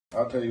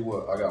I'll tell you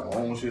what, I got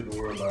my own shit to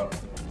worry about.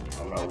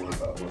 I'm not worried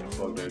about what the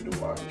fuck they do.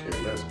 I can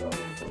care less about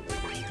what the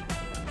fuck they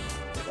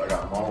do. I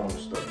got my own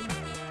stuff.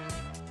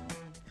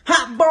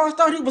 Hot Bazz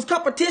thought he was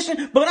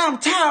competition, but I'm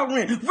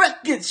towering.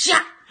 Record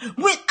shot.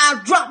 When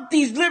I drop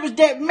these lyrics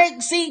that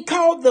make C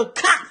call the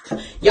cops.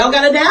 Y'all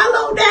gotta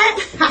download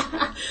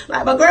that.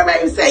 Like my grandma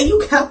used to say,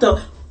 you got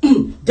to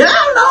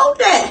download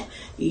that.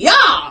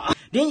 Yeah.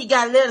 Then you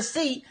gotta let us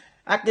see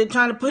out there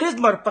trying to put his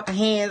motherfucking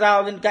hands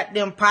all in the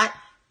goddamn pot.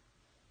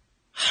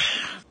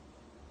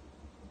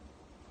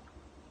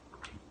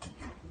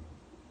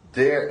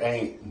 There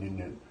ain't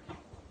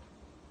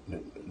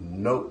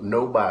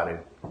nobody.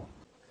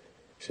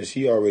 Since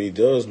he already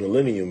does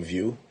Millennium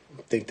View,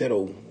 I think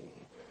that'll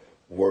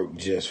work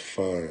just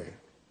fine.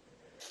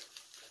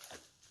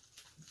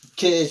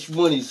 Cash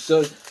money,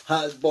 son.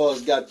 Hot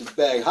Bazz got the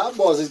bag. Hot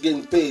Bazz is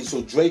getting paid,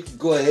 so Drake can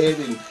go ahead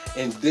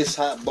and diss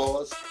Hot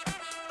Bazz.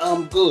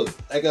 I'm good.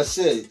 Like I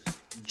said,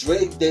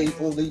 Drake Day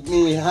only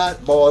mean Hot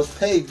Bazz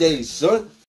payday, son.